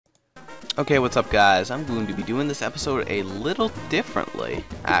Okay, what's up guys? I'm going to be doing this episode a little differently,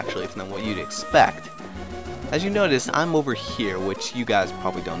 actually, than what you'd expect. As you notice, I'm over here, which you guys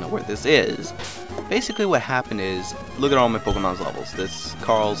probably don't know where this is. Basically what happened is, look at all my Pokemon's levels. This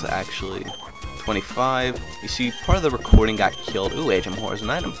Carl's actually 25. You see, part of the recording got killed. Ooh, HM Horror is an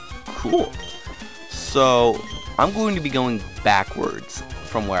item. Cool. So, I'm going to be going backwards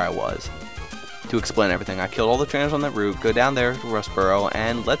from where I was. To explain everything, I killed all the trainers on that route, go down there to Rustboro,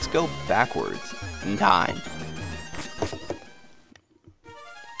 and let's go backwards in time.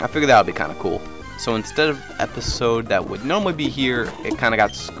 I figured that would be kind of cool. So instead of episode that would normally be here, it kind of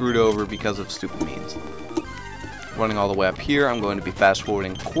got screwed over because of stupid means. Running all the way up here, I'm going to be fast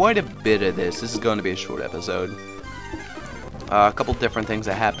forwarding quite a bit of this. This is going to be a short episode. A couple different things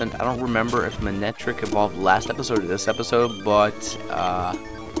that happened. I don't remember if Manectric evolved last episode or this episode, but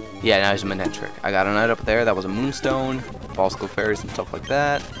yeah, now he's a Manectric. I got a knight up there, that was a Moonstone, False Clefairies and stuff like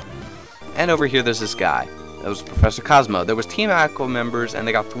that. And over here there's this guy. That was Professor Cosmo. There was Team Aqua members and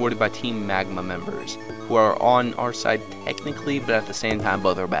they got thwarted by Team Magma members, who are on our side technically, but at the same time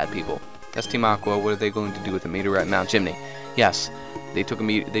both are bad people. That's Team Aqua. What are they going to do with the meteorite Mount Chimney? Yes, they told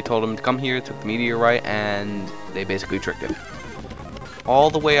him to come here, took the meteorite, and they basically tricked him. All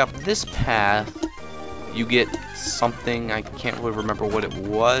the way up this path, you get something, I can't really remember what it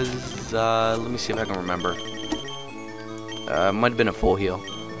was. Let me see if I can remember. It might have been a full heal.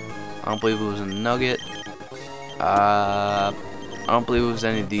 I don't believe it was a nugget. I don't believe it was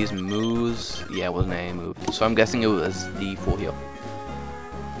any of these moves. Yeah, it wasn't any move. So I'm guessing it was the full heal.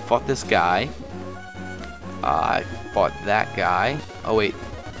 Fought this guy. I fought that guy. Oh wait,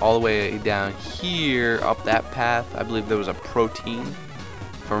 all the way down here, up that path, I believe there was a protein,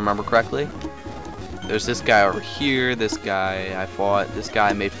 if I remember correctly. There's this guy over here, this guy I fought, this guy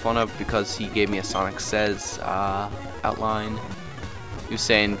I made fun of because he gave me a Sonic Says outline. He was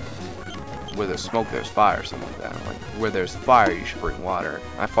saying, where there's smoke, there's fire, or something like that. Like, where there's fire, you should bring water.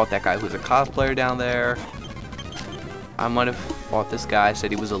 I fought that guy who's a cosplayer down there. I might have fought this guy,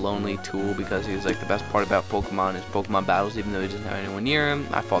 said he was a lonely tool because he was like the best part about Pokemon is Pokemon battles, even though he doesn't have anyone near him.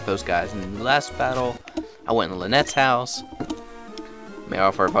 I fought those guys in the last battle. I went in Lynette's house. May I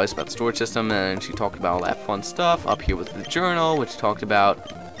offer advice about the storage system, and she talked about all that fun stuff. Up here was the journal, which talked about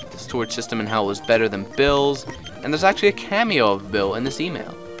the storage system and how it was better than Bill's. And there's actually a cameo of Bill in this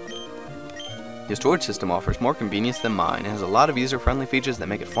email. Your storage system offers more convenience than mine. It has a lot of user-friendly features that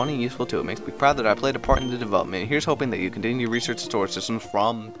make it fun and useful too. It makes me proud that I played a part in the development. Here's hoping that you continue to research the storage systems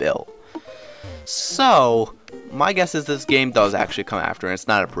from Bill. So, my guess is this game does actually come after, and it's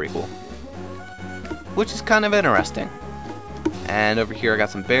not a prequel. Which is kind of interesting. And over here I got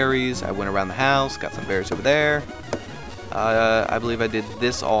some berries. I went around the house, got some berries over there. I believe I did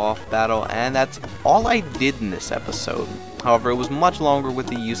this off battle, and that's all I did in this episode. However, it was much longer with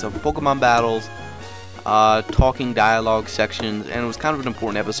the use of Pokemon battles, talking dialogue sections, and it was kind of an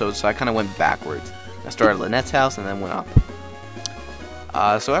important episode, so I kind of went backwards. I started at Lynette's house and then went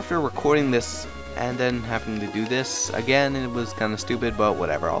up. So after recording this and then having to do this again, it was kind of stupid, but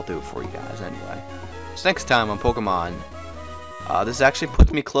whatever, I'll do it for you guys anyway. So next time on Pokemon, this actually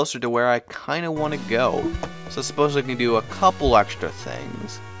puts me closer to where I kind of want to go. So suppose I can do a couple extra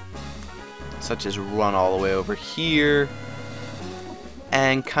things, such as run all the way over here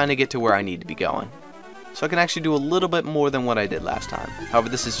and kind of get to where I need to be going. So I can actually do a little bit more than what I did last time. However,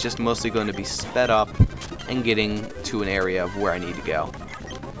 this is just mostly going to be sped up and getting to an area of where I need to go.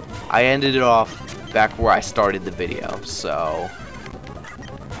 I ended it off back where I started the video, so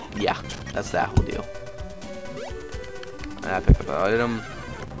yeah, that's that whole deal. I picked up an item.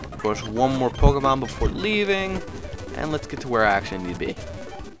 Of course, one more Pokemon before leaving, and let's get to where I actually need to be.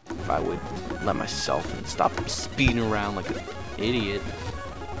 If I would let myself and stop speeding around like an idiot.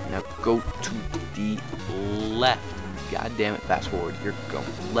 Now go to the left. God damn it, fast forward. You're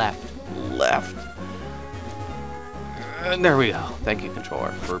going left, left. And there we go. Thank you,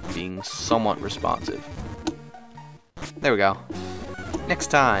 controller, for being somewhat responsive. There we go. Next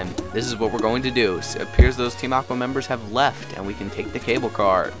time, this is what we're going to do. So it appears those Team Aqua members have left, and we can take the cable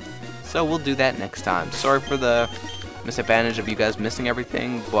car. So we'll do that next time. Sorry for the misadvantage of you guys missing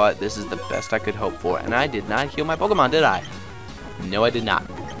everything, but this is the best I could hope for. And I did not heal my Pokemon, did I? No, I did not.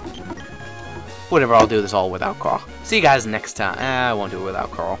 Whatever, I'll do this all without Carl. See you guys next time. I won't do it without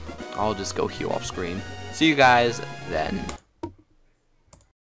Carl. I'll just go heal off screen. See you guys then.